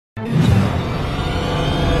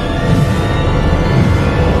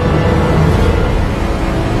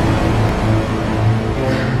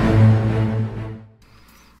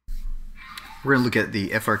We're going to look at the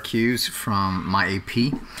FRQs from my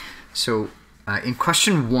AP. So in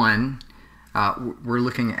question 1, we're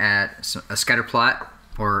looking at a scatter plot,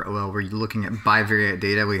 or well, we're looking at bivariate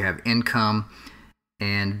data. We have income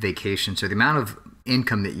and vacation. So the amount of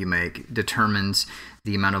income that you make determines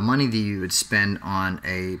the amount of money that you would spend on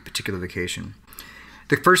a particular vacation.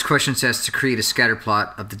 The first question says to create a scatter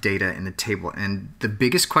plot of the data in the table. And the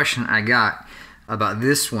biggest question I got about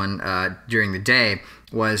this one during the day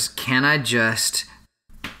was, can I just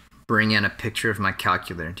bring in a picture of my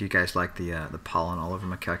calculator? Do you guys like the pollen all over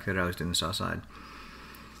my calculator? I was doing this outside.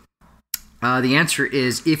 The answer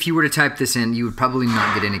is, if you were to type this in, you would probably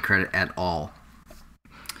not get any credit at all.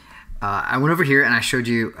 I went over here and I showed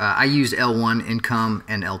you, I used L1 income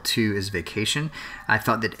and L2 is vacation. I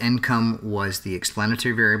thought that income was the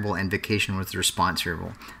explanatory variable and vacation was the response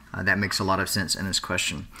variable. That makes a lot of sense in this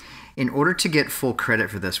question. In order to get full credit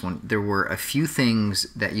for this one, there were a few things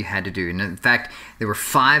that you had to do. And in fact, there were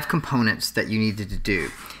 5 components that you needed to do.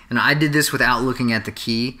 And I did this without looking at the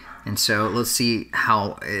key. And so let's see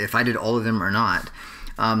if I did all of them or not.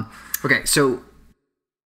 Okay, so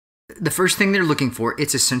the first thing they're looking for,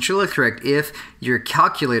 it's essentially correct if your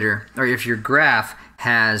calculator or if your graph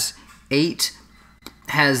contains 8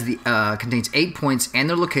 points and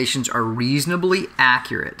their locations are reasonably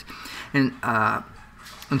accurate. And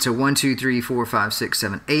so 1, 2, 3, 4, 5, 6,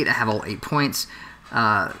 7, 8. I have all 8 points.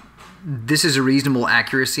 This is a reasonable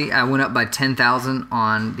accuracy. I went up by 10,000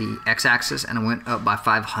 on the x-axis and I went up by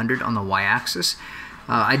 500 on the y-axis.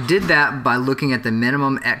 I did that by looking at the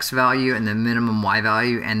minimum x value and the minimum y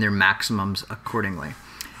value and their maximums accordingly.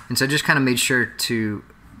 And so I just kind of made sure to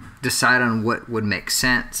decide on what would make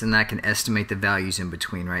sense, and I can estimate the values in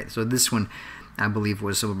between, right? So this one, I believe,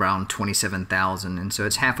 was around 27,000, and so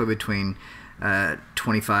it's halfway between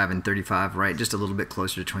 25 and 35, right? Just a little bit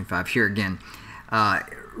closer to 25. Here again,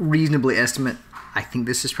 reasonably estimate. I think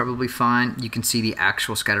this is probably fine. You can see the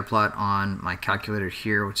actual scatter plot on my calculator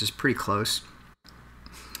here, which is pretty close.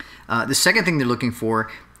 The second thing they're looking for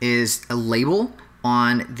is a label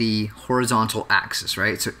on the horizontal axis,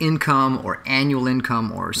 right? So income or annual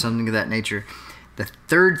income or something of that nature. The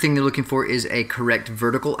third thing they're looking for is a correct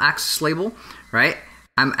vertical axis label, right?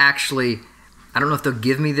 I don't know if they'll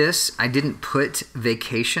give me this. I didn't put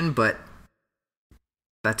vacation, but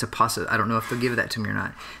that's a possibility. I don't know if they'll give that to me or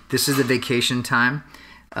not. This is the vacation time.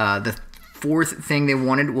 The fourth thing they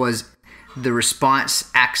wanted was the response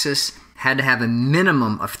axis had to have a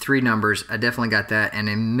minimum of 3 numbers. I definitely got that, and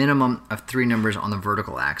a minimum of 3 numbers on the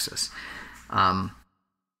vertical axis. I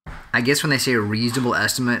guess when they say a reasonable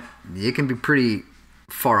estimate, it can be pretty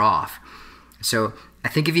far off. So I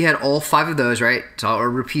think if you had all 5 of those, right, so I'll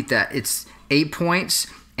repeat that. It's 8 points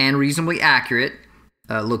and reasonably accurate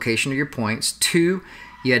location of your points. 2,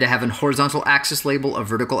 you had to have a horizontal axis label, a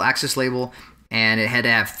vertical axis label, and it had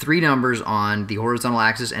to have 3 numbers on the horizontal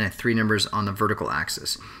axis and 3 numbers on the vertical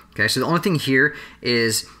axis. Okay, so the only thing here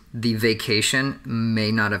is the vacation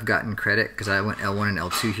may not have gotten credit because I went L1 and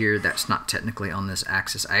L2 here. That's not technically on this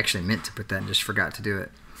axis. I actually meant to put that and just forgot to do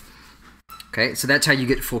it. Okay, so that's how you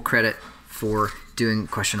get full credit for doing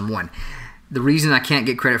question 1. The reason I can't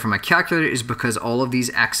get credit for my calculator is because all of these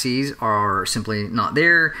axes are simply not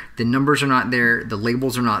there. The numbers are not there. The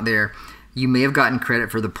labels are not there. You may have gotten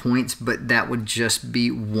credit for the points, but that would just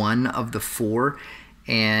be 1 of the 4.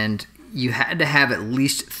 And you had to have at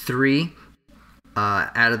least 3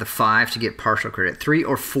 out of the 5 to get partial credit. 3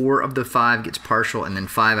 or 4 of the 5 gets partial, and then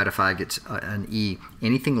 5 out of 5 gets an E.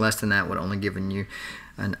 Anything less than that would only given you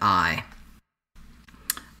an I.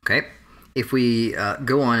 Okay, if we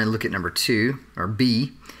go on and look at number 2, or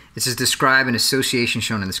B, it says describe an association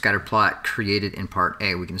shown in the scatter plot created in part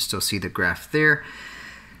A. We can still see the graph there.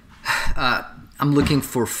 I'm looking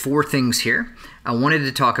for 4 things here. I wanted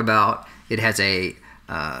to talk about it has a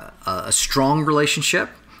strong relationship.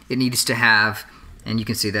 It needs to have, and you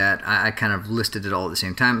can see that I kind of listed it all at the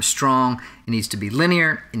same time. Strong, it needs to be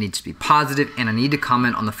linear, it needs to be positive, and I need to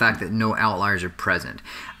comment on the fact that no outliers are present.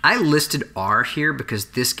 I listed R here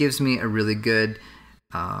because this gives me a really good,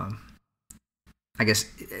 I guess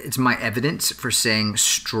it's my evidence for saying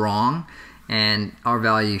strong, and our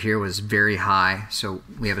value here was very high, so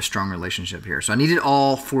we have a strong relationship here. So I needed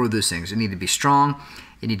all 4 of those things. It needed to be strong,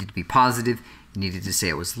 it needed to be positive, you needed to say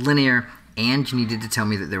it was linear, and you needed to tell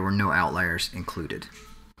me that there were no outliers included.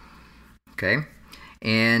 Okay,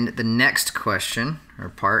 and the next question, or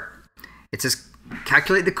part, it says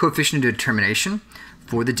calculate the coefficient of determination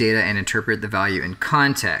for the data and interpret the value in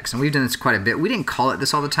context. And we've done this quite a bit. We didn't call it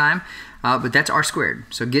this all the time, but that's R squared.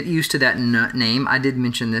 So get used to that name. I did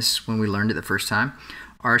mention this when we learned it the first time.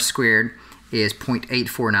 R squared is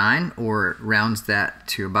 0.849, or rounds that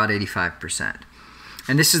to about 85%.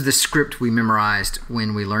 And this is the script we memorized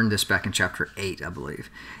when we learned this back in chapter 8, I believe.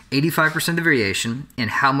 85% of the variation in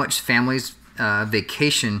how much families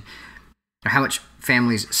vacation, or how much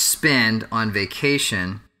families spend on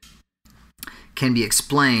vacation, can be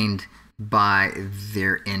explained by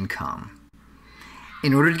their income.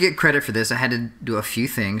 In order to get credit for this, I had to do a few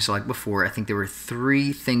things like before. I think there were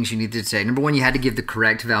 3 things you needed to say. Number 1, you had to give the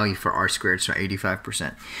correct value for r squared, so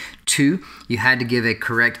 85%. 2, you had to give a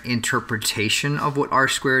correct interpretation of what r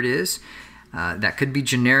squared is. That could be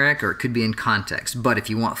generic or it could be in context. But if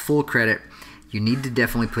you want full credit, you need to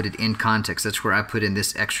definitely put it in context. That's where I put in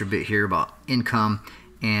this extra bit here about income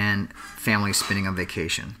and family spending on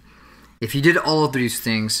vacation. If you did all of these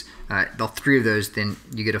things, all 3 of those, then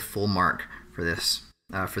you get a full mark for this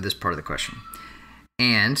part of the question.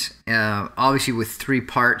 And obviously with 3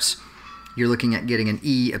 parts, you're looking at getting an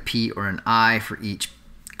E, a P, or an I for each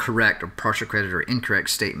correct or partial credit or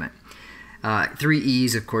incorrect statement. 3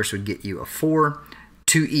 E's, of course, would get you a 4.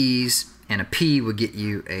 2 E's and a P would get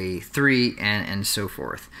you a 3, and so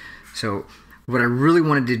forth. So what I really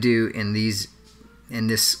wanted to do in these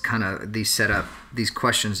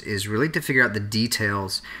questions is really to figure out the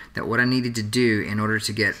details, that what I needed to do in order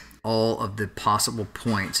to get all of the possible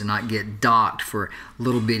points and not get docked for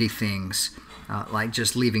little bitty things like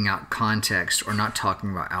just leaving out context or not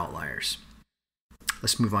talking about outliers.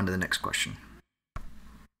 Let's move on to the next question.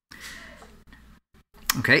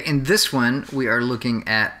 Okay, in this one we are looking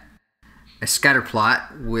at a scatter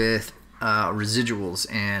plot with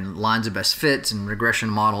residuals and lines of best fits and regression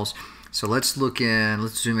models. So let's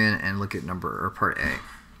zoom in and look at part A.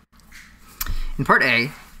 In part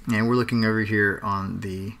A, and we're looking over here on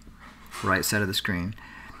the right side of the screen,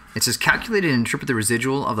 it says calculate and interpret the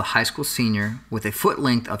residual of the high school senior with a foot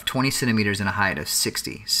length of 20 centimeters and a height of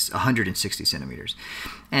 160 centimeters.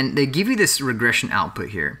 And they give you this regression output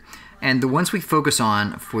here. And the ones we focus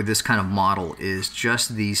on for this kind of model is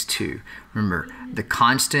just these 2. Remember, the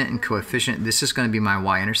constant and coefficient, this is going to be my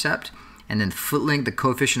y-intercept. And then foot length, the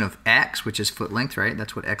coefficient of x, which is foot length, right?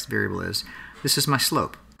 That's what x variable is. This is my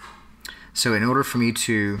slope. So in order for me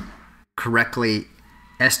to correctly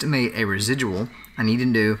estimate a residual, I need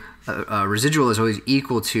to do a residual is always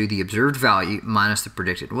equal to the observed value minus the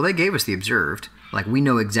predicted. Well, they gave us the observed. Like, we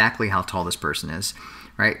know exactly how tall this person is,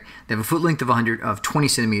 right? They have a foot length of 20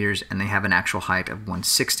 centimeters, and they have an actual height of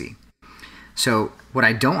 160. So what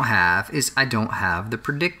I don't have is I don't have the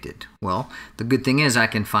predicted. Well, the good thing is I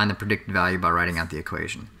can find the predicted value by writing out the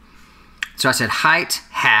equation. So I said height,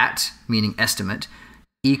 hat, meaning estimate,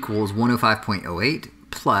 equals 105.08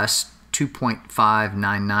 plus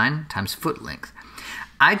 2.599 times foot length.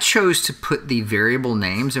 I chose to put the variable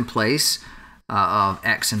names in place of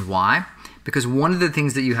x and y, because one of the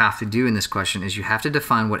things that you have to do in this question is you have to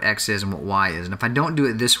define what x is and what y is. And if I don't do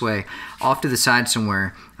it this way, off to the side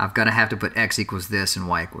somewhere, I've got to have to put x equals this and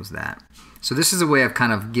y equals that. So this is a way of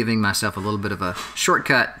kind of giving myself a little bit of a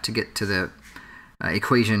shortcut to get to the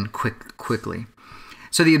equation quickly.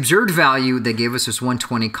 So the observed value they gave us was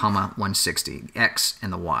 120, 160, x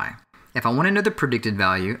and the y. If I want to know the predicted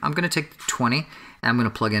value, I'm going to take 20 and I'm going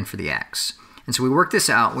to plug in for the x. And so we work this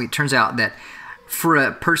out. It turns out that for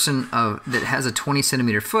a person that has a 20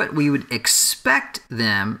 centimeter foot, we would expect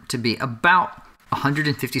them to be about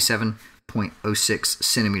 157.06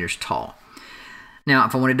 centimeters tall. Now,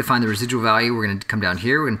 if I wanted to find the residual value, we're going to come down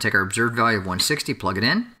here. We're going to take our observed value of 160, plug it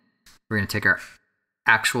in. We're going to take our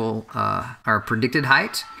predicted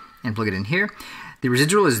height and plug it in here. The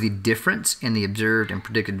residual is the difference in the observed and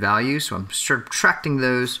predicted values, so I'm subtracting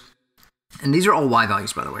those. And these are all y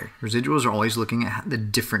values, by the way. Residuals are always looking at the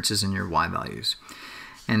differences in your y values.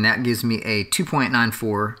 And that gives me a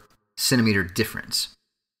 2.94 centimeter difference.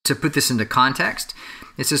 To put this into context,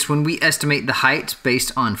 it says when we estimate the height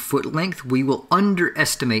based on foot length, we will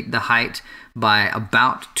underestimate the height by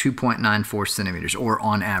about 2.94 centimeters, or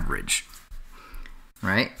on average.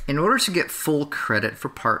 Right? In order to get full credit for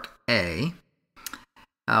part A,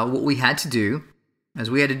 what we had to do is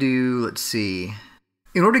let's see.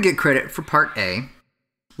 In order to get credit for part A,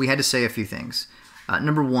 we had to say a few things.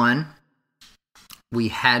 Number 1, we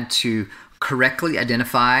had to correctly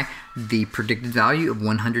identify the predicted value of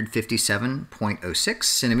 157.06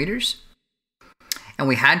 centimeters. And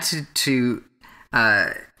we had to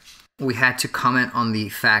comment on the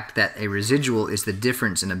fact that a residual is the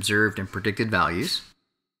difference in observed and predicted values.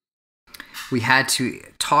 We had to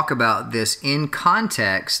talk about this in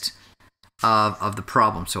context of the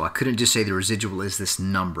problem. So I couldn't just say the residual is this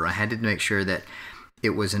number. I had to make sure that it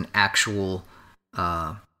was an actual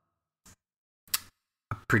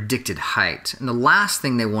predicted height. And the last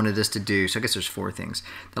thing they wanted us to do, so I guess there's 4 things.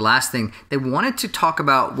 The last thing, they wanted to talk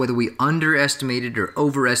about whether we underestimated or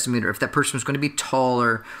overestimated, or if that person was going to be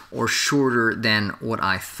taller or shorter than what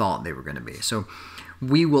I thought they were going to be. So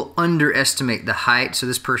we will underestimate the height. So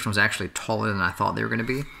this person was actually taller than I thought they were going to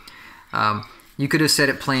be. You could have said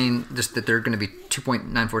it plain, just that they're going to be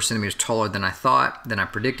 2.94 centimeters taller than I thought, than I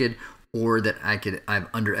predicted, or that I've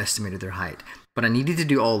underestimated their height. But I needed to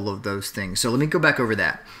do all of those things. So let me go back over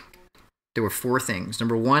that. There were 4 things.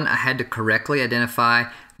 Number 1, I had to correctly identify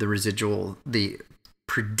the residual, the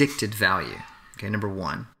predicted value. Okay, number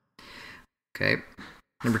 1. Okay.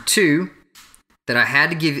 Number 2, that I had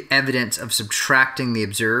to give evidence of subtracting the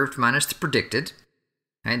observed minus the predicted.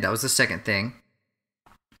 Okay, that was the second thing.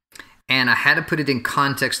 And I had to put it in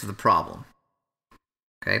context of the problem.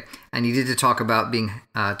 Okay, I needed to talk about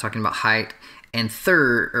talking about height. And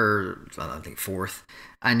third, or I think fourth,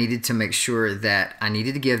 I needed to make sure that I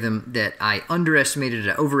needed to give them that I underestimated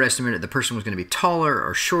or overestimated the person was going to be taller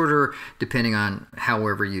or shorter, depending on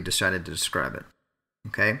however you decided to describe it.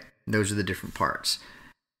 Okay, those are the different parts.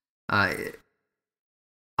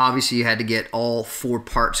 Obviously, you had to get all 4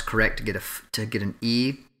 parts correct to get an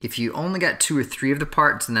E. If you only got 2 or 3 of the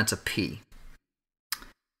parts, then that's a P.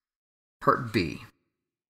 Part B.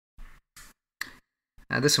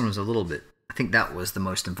 Now, this one was a little bit, I think that was the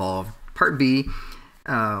most involved. Part B,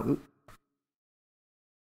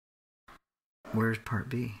 where's Part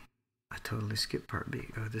B? I totally skipped Part B.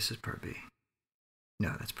 Oh, this is Part B.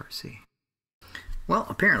 No, that's Part C. Well,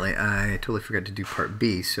 apparently I totally forgot to do Part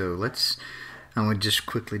B, so I just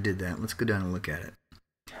quickly did that. Let's go down and look at it.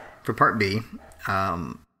 For Part B,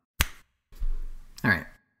 all right.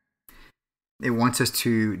 It wants us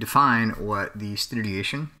to define what the standard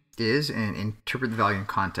deviation is and interpret the value in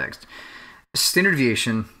context. Standard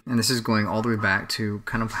deviation, and this is going all the way back to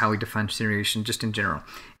kind of how we define standard deviation just in general.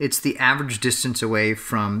 It's the average distance away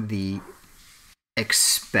from the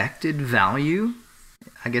expected value,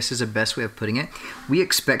 I guess is the best way of putting it. We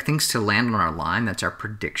expect things to land on our line. That's our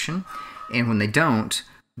prediction. And when they don't,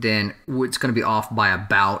 then it's going to be off by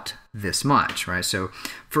about this much, right? So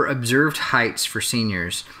for observed heights for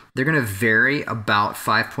seniors, they're going to vary about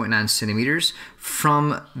 5.9 centimeters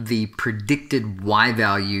from the predicted Y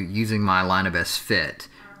value using my line of best fit,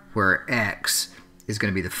 where X is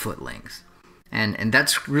going to be the foot length. And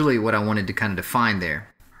that's really what I wanted to kind of define there.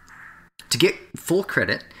 To get full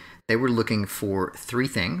credit, they were looking for 3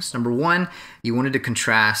 things. Number 1, you wanted to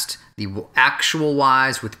contrast the actual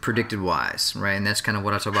Y's with predicted Y's, right? And that's kind of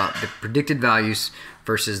what I talk about, the predicted values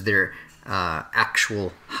versus their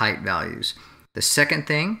actual height values. The second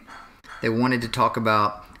thing, they wanted to talk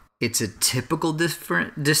about it's a typical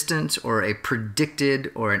different distance or a predicted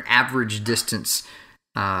or an average distance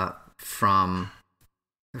from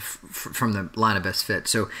the line of best fit.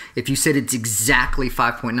 So if you said it's exactly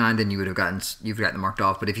 5.9, then you've gotten marked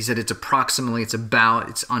off. But if you said it's approximately, it's about,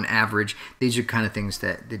 it's on average, these are kind of things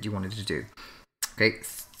that you wanted to do. Okay,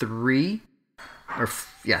 3,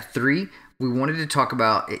 we wanted to talk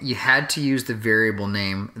about, you had to use the variable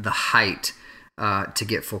name, the height, to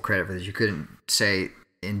get full credit for this. You couldn't say,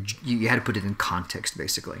 you had to put it in context,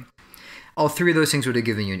 basically. All 3 of those things would have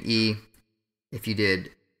given you an E. If you did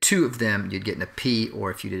 2 of them, you'd get a P, or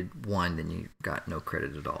if you did 1, then you got no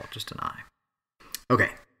credit at all, just an I. Okay,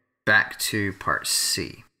 back to Part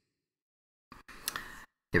C.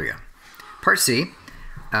 Here we go. Part C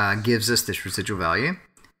gives us this residual value,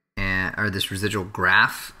 or this residual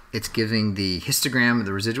graph. It's giving the histogram of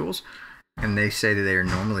the residuals, and they say that they are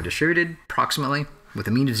normally distributed, approximately, with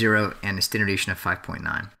a mean of 0 and a standard deviation of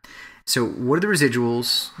 5.9. So what are the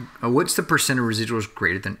residuals? What's the percent of residuals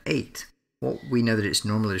greater than 8? Well, we know that it's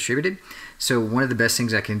normally distributed. So one of the best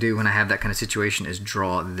things I can do when I have that kind of situation is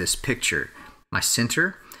draw this picture. My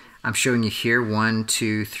center, I'm showing you here 1,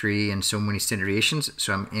 2, 3, and so many standard deviations.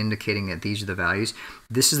 So I'm indicating that these are the values.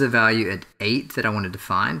 This is the value at 8 that I wanted to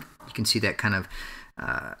find. You can see that kind of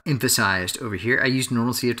emphasized over here. I used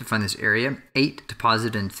normal CF to find this area. 8 to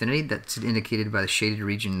positive infinity, that's indicated by the shaded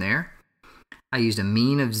region there. I used a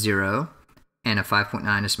mean of 0 and a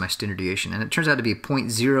 5.9 is my standard deviation. And it turns out to be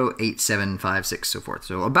 0.08756, so forth.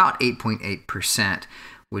 So about 8.8%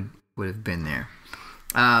 would have been there.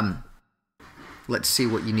 Let's see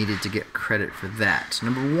what you needed to get credit for that. So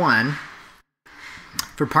number 1,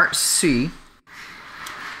 for Part C,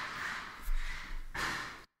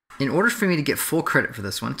 in order for me to get full credit for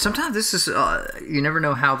this one, sometimes this is, you never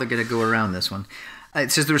know how they're going to go around this one.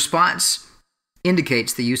 It says the response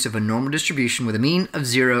indicates the use of a normal distribution with a mean of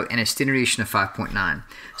 0 and a standard deviation of 5.9.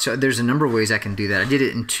 So there's a number of ways I can do that. I did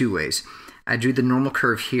it in 2 ways. I drew the normal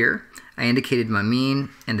curve here. I indicated my mean,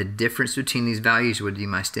 and the difference between these values would be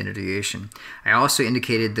my standard deviation. I also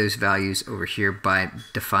indicated those values over here by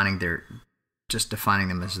defining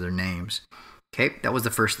them as their names. Okay, that was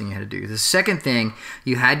the first thing you had to do. The second thing,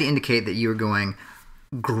 you had to indicate that you were going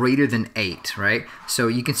greater than 8, right? So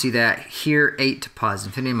you can see that here, 8 to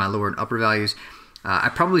positive infinity, my lower and upper values. I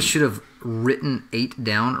probably should have written 8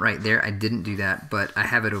 down right there. I didn't do that, but I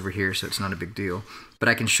have it over here, so it's not a big deal. But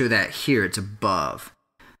I can show that here, it's above.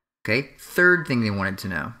 Okay, third thing they wanted to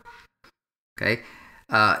know. Okay,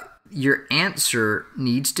 your answer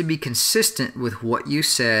needs to be consistent with what you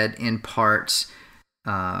said in parts,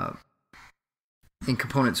 in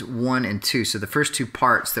components 1 and 2. So the first two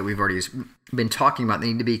parts that we've already been talking about, they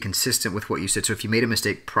need to be consistent with what you said. So if you made a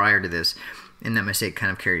mistake prior to this, and that mistake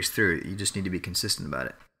kind of carries through, you just need to be consistent about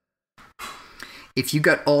it. If you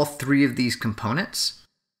got all 3 of these components,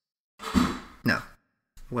 no,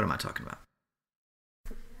 what am I talking about?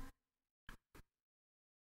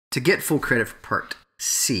 To get full credit for part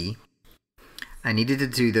C, I needed to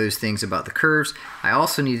do those things about the curves. I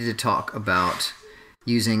also needed to talk about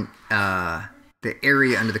using the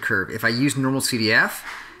area under the curve. If I use normal CDF,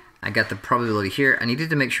 I got the probability here. I needed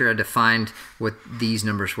to make sure I defined what these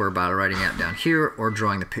numbers were by writing it down here or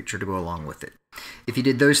drawing the picture to go along with it. If you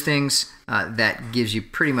did those things, that gives you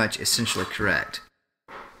pretty much essentially correct.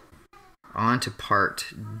 On to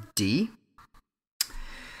part D.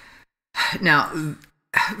 Now,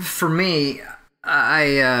 for me,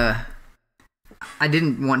 I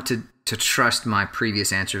didn't want to trust my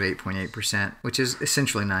previous answer of 8.8%, which is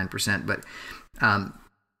essentially 9%, but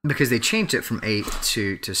because they changed it from 8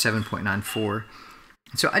 to 7.94.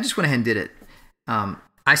 So I just went ahead and did it.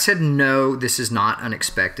 I said, no, this is not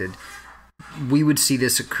unexpected. We would see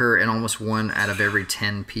this occur in almost 1 out of every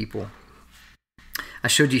 10 people. I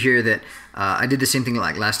showed you here that I did the same thing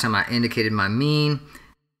like last time. I indicated my mean,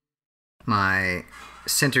 my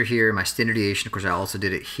center here, my standard deviation. Of course, I also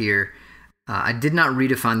did it here. I did not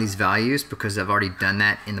redefine these values because I've already done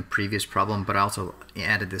that in the previous problem, but I also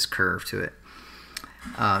added this curve to it.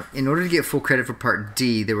 In order to get full credit for part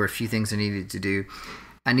D, there were a few things I needed to do.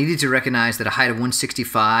 I needed to recognize that a height of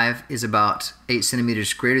 165 is about 8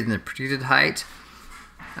 centimeters greater than the predicted height,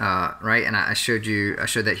 right? And I showed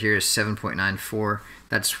that here is 7.94.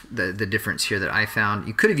 That's the difference here that I found.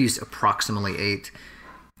 You could have used approximately 8,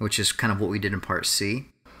 which is kind of what we did in part C.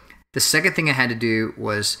 The second thing I had to do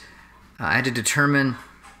was I had to determine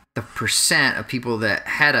the percent of people that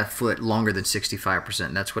had a foot longer than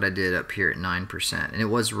 65%. That's what I did up here at 9%, and it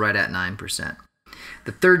was right at 9%.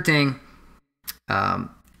 The third thing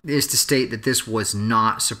is to state that this was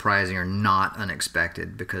not surprising or not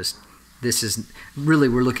unexpected, because this is really,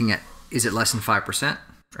 we're looking at, is it less than 5%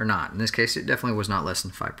 or not? In this case, it definitely was not less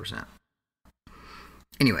than 5%.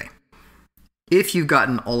 Anyway, if you've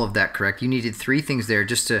gotten all of that correct, you needed 3 things there.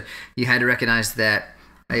 You had to recognize that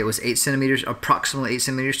it was 8 centimeters, approximately 8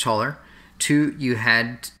 centimeters taller. 2, you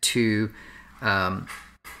had to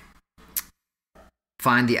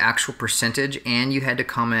find the actual percentage, and you had to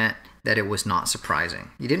comment that it was not surprising.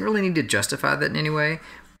 You didn't really need to justify that in any way,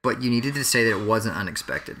 but you needed to say that it wasn't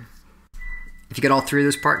unexpected. If you got all 3 of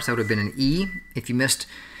those parts, that would have been an E. If you missed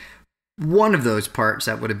one of those parts,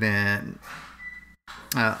 that would have been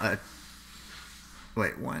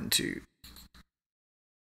wait, 1, 2.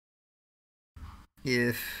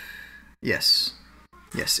 Yes,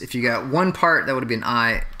 if you got 1 part, that would have been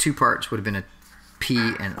I. 2 parts would have been a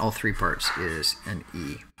P, and all 3 parts is an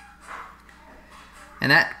E. And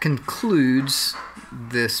that concludes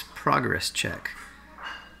this progress check.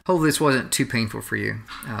 Hopefully this wasn't too painful for you,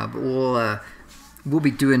 but we'll be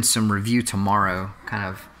doing some review tomorrow, kind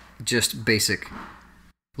of just basic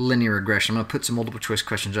linear regression. I'm going to put some multiple choice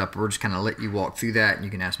questions up. We're just kind of let you walk through that, and you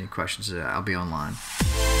can ask me questions. I'll be online.